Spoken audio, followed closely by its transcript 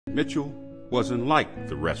Mitchell wasn't like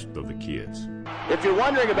the rest of the kids. If you're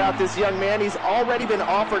wondering about this young man, he's already been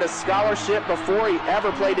offered a scholarship before he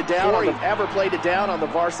ever played it down on the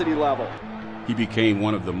varsity level. He became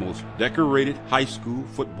one of the most decorated high school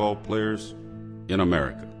football players in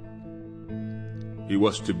America. He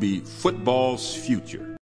was to be football's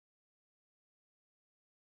future.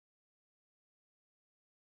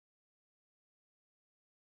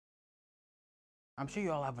 I'm sure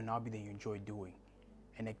you all have an hobby that you enjoy doing,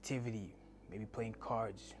 an activity, maybe playing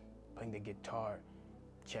cards, playing the guitar,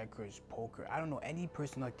 checkers, poker. I don't know, any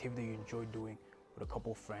personal activity you enjoy doing with a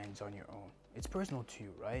couple friends on your own. It's personal to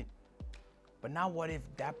you, right? But now what if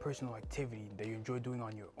that personal activity that you enjoy doing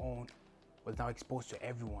on your own was now exposed to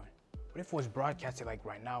everyone? What if it was broadcasted like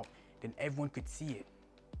right now, then everyone could see it?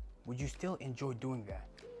 Would you still enjoy doing that?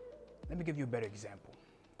 Let me give you a better example.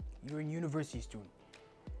 You're a university student.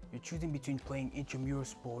 You're choosing between playing intramural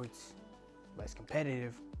sports, less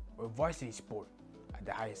competitive, or varsity sport at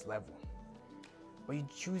the highest level. But you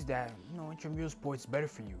choose that, intramural sports is better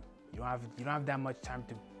for you. You don't have that much time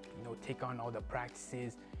to, take on all the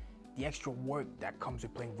practices, the extra work that comes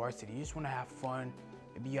with playing varsity. You just want to have fun.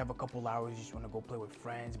 Maybe you have a couple hours, you just want to go play with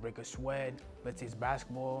friends, break a sweat. Let's say it's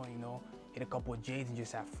basketball, hit a couple of J's and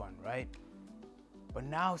just have fun, right? But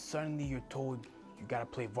now suddenly you're told you gotta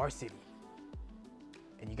play varsity.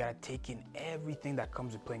 And you gotta take in everything that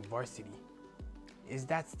comes with playing varsity. Is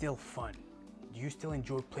that still fun? Do you still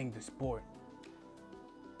enjoy playing the sport?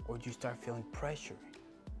 Or do you start feeling pressure?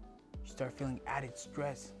 You start feeling added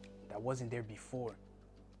stress that wasn't there before.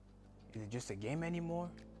 Is it just a game anymore?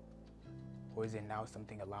 Or is it now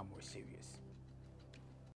something a lot more serious?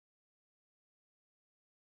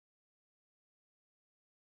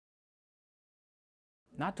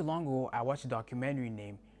 Not too long ago, I watched a documentary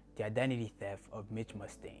named The Identity Theft of Mitch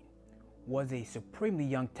Mustaine. Was a supremely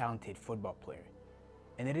young, talented football player.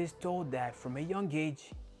 And it is told that from a young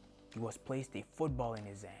age, he was placed a football in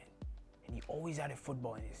his hand. And he always had a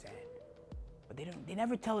football in his hand. But they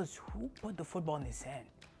never tell us who put the football in his hand.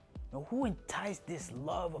 Who enticed this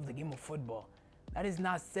love of the game of football? That is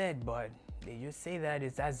not said, but they just say that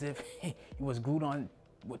it's as if he was glued on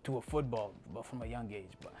to a football, but from a young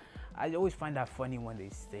age. But I always find that funny when they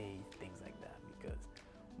say things like that, because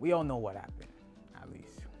we all know what happened, at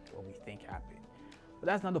least what we think happened. But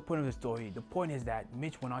that's not the point of the story. The point is that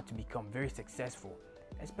Mitch went on to become very successful,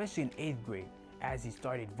 especially in 8th grade, as he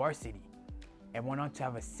started varsity, and went on to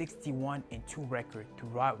have a 61-2 record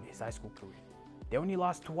throughout his high school career. They only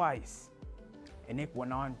lost twice, and Nick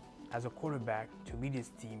went on as a quarterback to lead his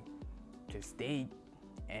team to state,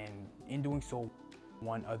 and in doing so,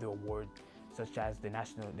 won other awards such as the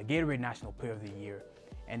Gatorade National Player of the Year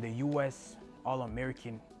and the U.S.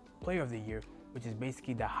 All-American Player of the Year, which is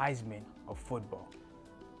basically the Heisman of football.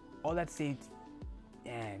 All that said,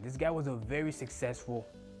 and this guy was a very successful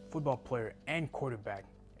football player and quarterback,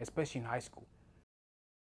 especially in high school.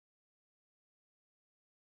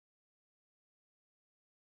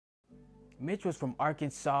 Mitch was from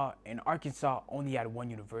Arkansas, and Arkansas only had one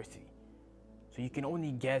university. So you can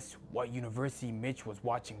only guess what university Mitch was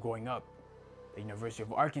watching growing up. The University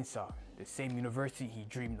of Arkansas, the same university he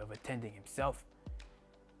dreamed of attending himself.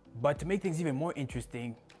 But to make things even more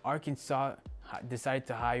interesting, Arkansas decided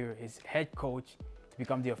to hire his head coach to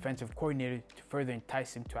become the offensive coordinator to further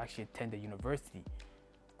entice him to actually attend the university.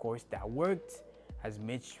 Of course, that worked, as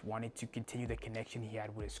Mitch wanted to continue the connection he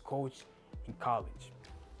had with his coach in college.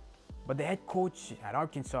 But the head coach at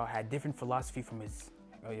Arkansas had different philosophy from his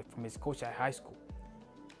coach at high school.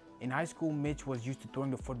 In high school, Mitch was used to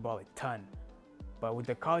throwing the football a ton. But with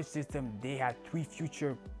the college system, they had 3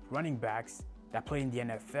 future running backs that played in the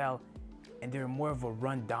NFL, and they were more of a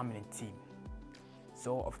run-dominant team.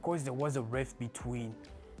 So, of course, there was a rift between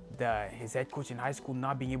his head coach in high school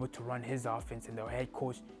not being able to run his offense and the head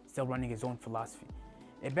coach still running his own philosophy.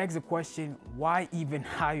 It begs the question, why even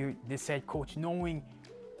hire this head coach knowing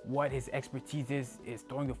what his expertise is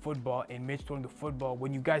throwing the football and Mitch throwing the football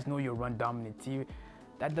when you guys know you're a run-dominant team?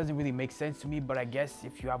 That doesn't really make sense to me, but I guess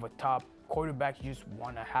if you have a top quarterback, you just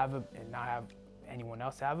want to have him and not have anyone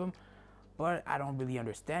else have him. But I don't really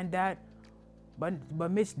understand that. But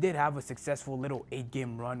Mitch did have a successful little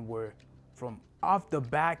 8-game run where from off the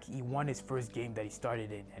back, he won his first game that he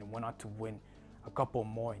started in and went on to win a couple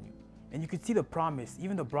more. And you could see the promise.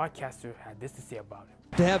 Even the broadcaster had this to say about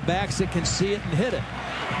him. To have backs that can see it and hit it.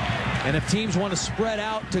 And if teams want to spread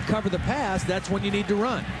out to cover the pass, that's when you need to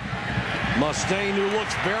run. Mustaine, who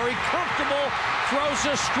looks very comfortable, throws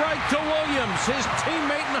a strike to Williams, his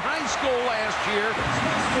teammate in high school last year.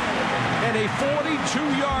 And a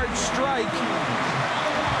 42-yard strike.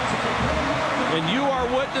 And you are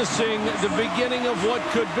witnessing the beginning of what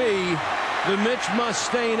could be the Mitch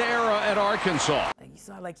Mustaine era at Arkansas. Like, you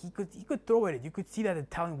saw, like, he could throw at it. You could see that the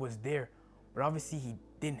talent was there, but obviously he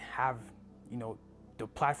didn't have, you know, the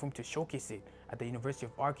platform to showcase it at the University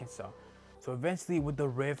of Arkansas. So eventually, with the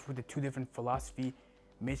rift, with the two different philosophy,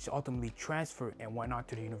 Mitch ultimately transferred and went on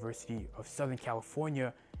to the University of Southern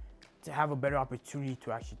California to have a better opportunity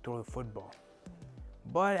to actually throw the football.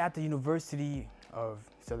 But at the University of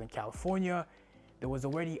Southern California, there was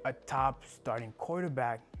already a top starting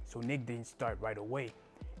quarterback, so Nick didn't start right away.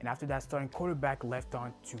 And after that starting quarterback left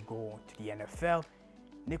on to go to the NFL,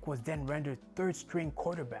 Nick was then rendered third string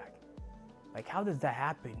quarterback. Like, how does that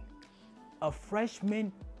happen? A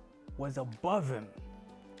freshman was above him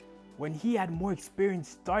when he had more experience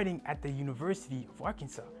starting at the University of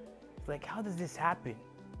Arkansas. It's like, how does this happen?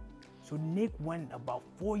 So Nick went about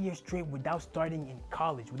 4 years straight without starting in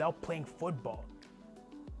college, without playing football.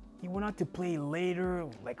 He went on to play later,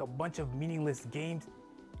 like a bunch of meaningless games,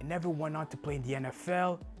 and never went on to play in the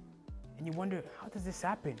NFL. And you wonder, how does this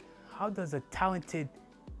happen? How does a talented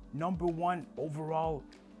 #1 overall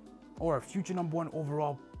or a future #1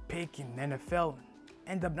 overall pick in the NFL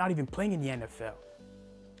end up not even playing in the NFL?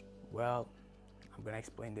 Well, I'm gonna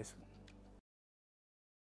explain this.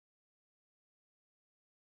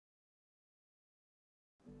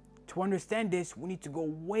 To understand this, we need to go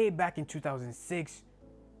way back in 2006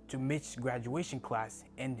 to Mitch's graduation class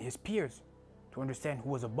and his peers to understand who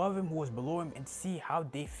was above him, who was below him, and see how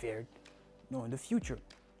they fared, you know, in the future.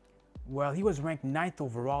 Well, he was ranked 9th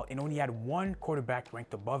overall and only had one quarterback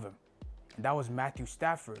ranked above him, and that was Matthew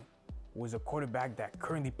Stafford, who was a quarterback that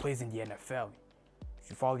currently plays in the NFL. If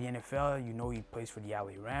you follow the NFL, you know he plays for the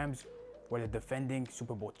LA Rams, who are the defending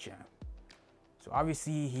Super Bowl champ. So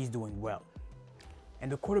obviously he's doing well.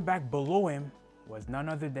 And the quarterback below him was none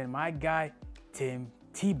other than my guy, Tim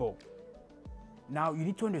Tebow. Now, you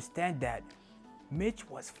need to understand that Mitch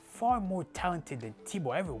was far more talented than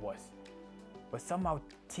Tebow ever was. But somehow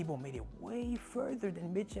Tebow made it way further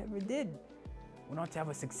than Mitch ever did. Went on to have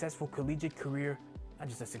a successful collegiate career. Not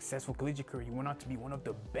just a successful collegiate career, he went on to be one of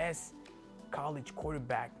the best college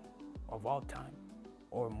quarterback of all time.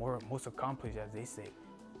 Or most accomplished, as they say.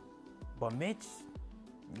 But Mitch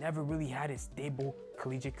never really had a stable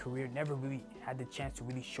collegiate career, never really had the chance to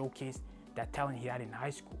really showcase that talent he had in high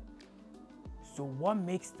school. So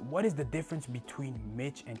what is the difference between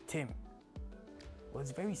Mitch and Tim? Well,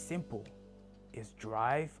 it's very simple. It's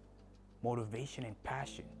drive, motivation, and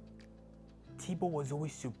passion. Tebow was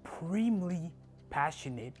always supremely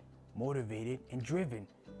passionate, motivated, and driven.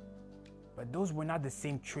 But those were not the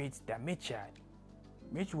same traits that Mitch had.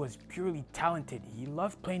 Mitch was purely talented. He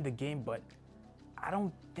loved playing the game, but I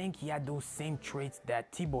don't think he had those same traits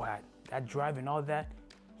that Tebow had. That drive and all that,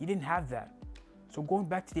 he didn't have that. So going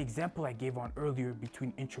back to the example I gave on earlier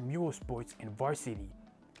between intramural sports and varsity,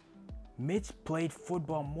 Mitch played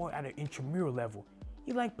football more at an intramural level.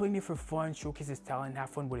 He liked playing it for fun, showcase his talent, have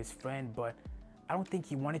fun with his friend, but I don't think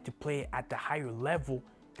he wanted to play at the higher level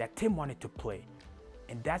that Tim wanted to play.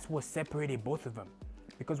 And that's what separated both of them.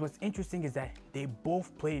 Because what's interesting is that they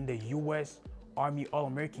both played in the U.S. Army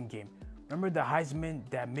All-American game. Remember the Heisman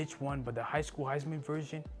that Mitch won, but the high school Heisman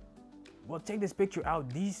version? Well, check this picture out.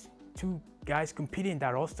 These two guys competed in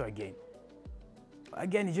that All-Star game.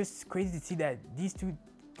 Again, it's just crazy to see that these two,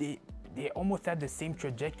 they almost had the same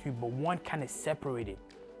trajectory, but one kind of separated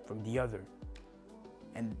from the other.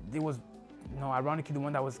 And there was, you know, ironically, the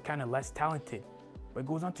one that was kind of less talented. But it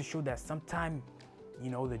goes on to show that sometimes, you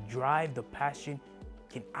know, the drive, the passion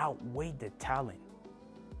can outweigh the talent.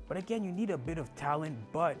 But again, you need a bit of talent,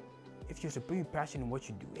 but if you're supremely passionate in what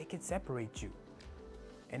you do, it can separate you.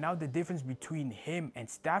 And now the difference between him and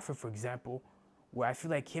Stafford, for example, where I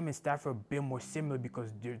feel like him and Stafford are a bit more similar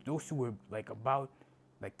because those two were like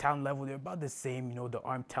talent level, they're about the same, you know, the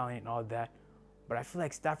arm talent and all that. But I feel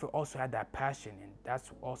like Stafford also had that passion, and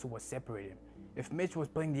that's also what separated him. If Mitch was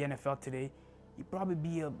playing the NFL today, he'd probably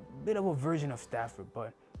be a bit of a version of Stafford,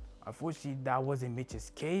 but unfortunately that wasn't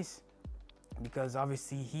Mitch's case because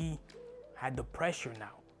obviously he had the pressure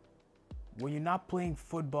now. When you're not playing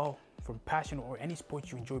football from passion or any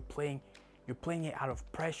sport you enjoy playing, you're playing it out of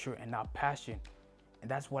pressure and not passion. And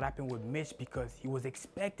that's what happened with Mitch because he was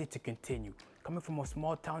expected to continue. Coming from a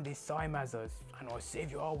small town, they saw him as a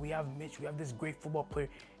savior. Oh, we have Mitch, we have this great football player.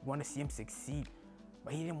 We want to see him succeed.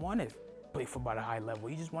 But he didn't want to play football at a high level.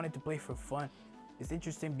 He just wanted to play for fun. It's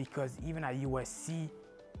interesting because even at USC,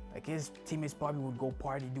 like his teammates probably would go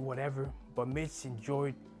party, do whatever. But Mitch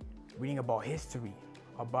enjoyed reading about history,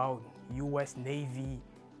 about US Navy,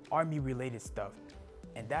 Army related stuff.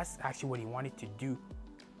 And that's actually what he wanted to do.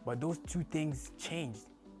 But those two things changed.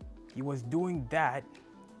 he was doing that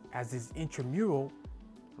as his intramural,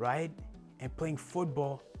 right? And playing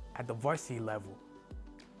football at the varsity level.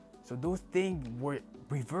 So those things were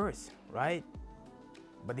reversed, right?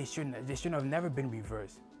 But they shouldn't have never been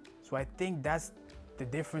reversed. So I think that's the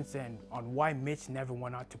difference on why Mitch never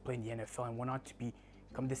went on to play in the NFL and went on to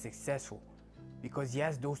become this successful, because he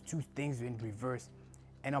has those two things in reverse.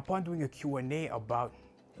 And upon doing a Q&A about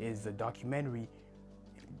his documentary,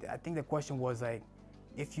 I think the question was like,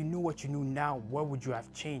 if you knew what you knew now, what would you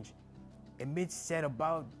have changed? And Mitch said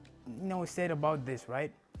about this,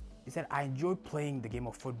 right? He said, I enjoy playing the game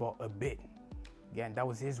of football a bit. Again, that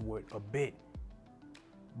was his word, a bit.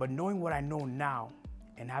 But knowing what I know now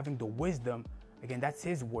and having the wisdom, again, that's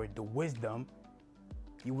his word, the wisdom,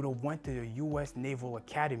 he would have went to the U.S. Naval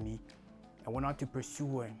Academy and went on to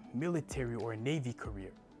pursue a military or a Navy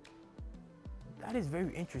career. That is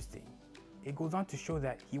very interesting. It goes on to show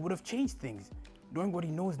that he would have changed things. Knowing what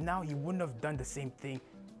he knows now, he wouldn't have done the same thing.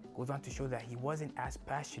 It goes on to show that he wasn't as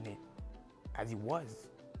passionate as he was.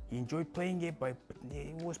 He enjoyed playing it, but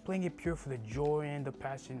he was playing it pure for the joy and the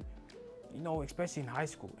passion, you know, especially in high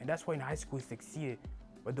school. And that's why in high school he succeeded.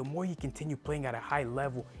 But the more he continued playing at a high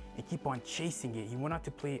level and keep on chasing it, he went on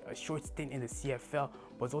to play a short stint in the CFL,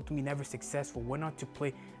 but was ultimately never successful. Went on to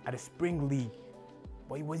play at a spring league,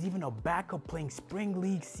 but he was even a backup playing spring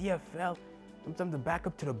league, CFL, sometimes the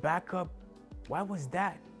backup to the backup. Why was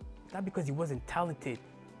that? It's not because he wasn't talented.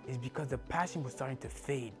 It's because the passion was starting to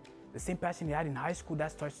fade. The same passion he had in high school,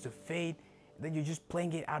 that starts to fade. And then you're just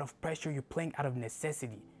playing it out of pressure. You're playing out of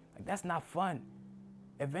necessity. Like, that's not fun.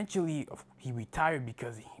 Eventually, he retired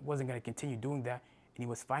because he wasn't going to continue doing that, and he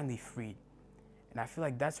was finally freed. And I feel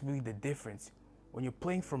like that's really the difference. When you're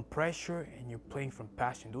playing from pressure and you're playing from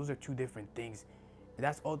passion, those are two different things. And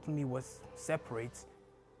that's ultimately what separates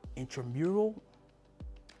intramural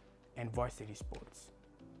and varsity sports.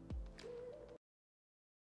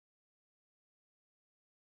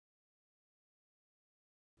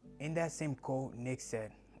 In that same quote, Nick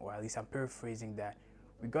said, or at least I'm paraphrasing that,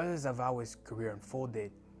 regardless of how his career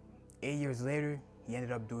unfolded, 8 years later, he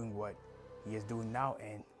ended up doing what he is doing now,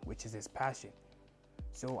 and which is his passion.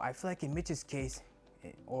 So I feel like in Mitch's case,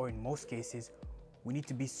 or in most cases, we need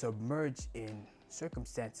to be submerged in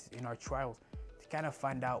circumstances, in our trials, to kind of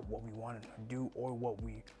find out what we want to do or what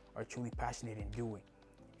we are truly passionate in doing.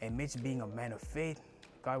 And Mitch, being a man of faith,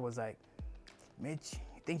 God was like, Mitch,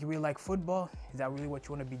 you think you really like football? Is that really what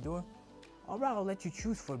you want to be doing? All right, I'll let you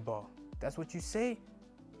choose football. That's what you say?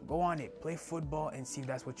 Go on it, play football and see if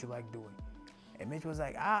that's what you like doing. And Mitch was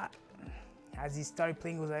like, as he started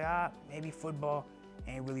playing, he was like, maybe football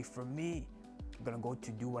ain't really for me. I'm gonna go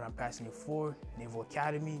to do what I'm passionate for, Naval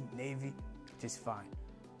Academy, Navy, just fine.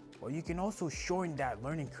 Well, you can also shorten that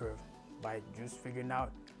learning curve by just figuring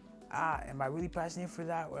out, am I really passionate for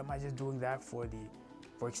that, or am I just doing that for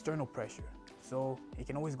external pressure? So it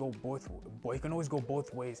can always go both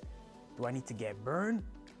ways. Do I need to get burned,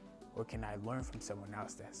 or can I learn from someone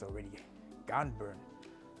else that's already gotten burned?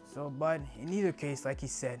 So, but in either case, like he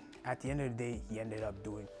said, at the end of the day, he ended up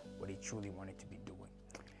doing what he truly wanted to be doing.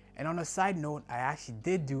 And on a side note, I actually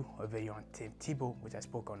did do a video on Tim Tebow, which I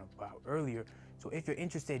spoke on about earlier. So if you're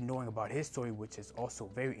interested in knowing about his story, which is also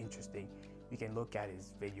very interesting, you can look at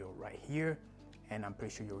his video right here, and I'm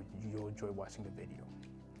pretty sure you'll enjoy watching the video.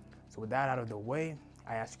 So with that out of the way,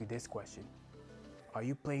 I ask you this question. Are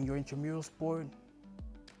you playing your intramural sport?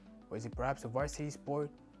 Or is it perhaps a varsity sport?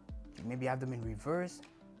 Do you maybe have them in reverse?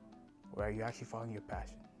 Or are you actually following your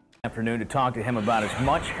passion? Afternoon to talk to him about his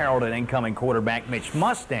much heralded incoming quarterback Mitch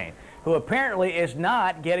Mustain, who apparently is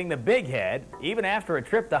not getting the big head even after a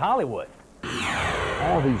trip to Hollywood.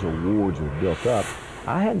 All these awards are built up.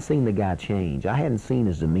 I hadn't seen the guy change. I hadn't seen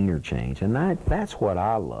his demeanor change, and that's what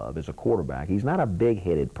I love as a quarterback. He's not a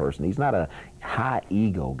big-headed person. He's not a high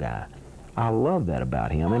ego guy. I love that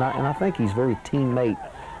about him, and I think he's very teammate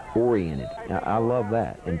oriented. I love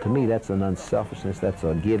that, and to me that's an unselfishness, that's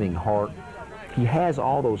a giving heart. He has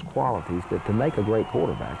all those qualities to make a great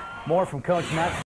quarterback. More from Coach Matt.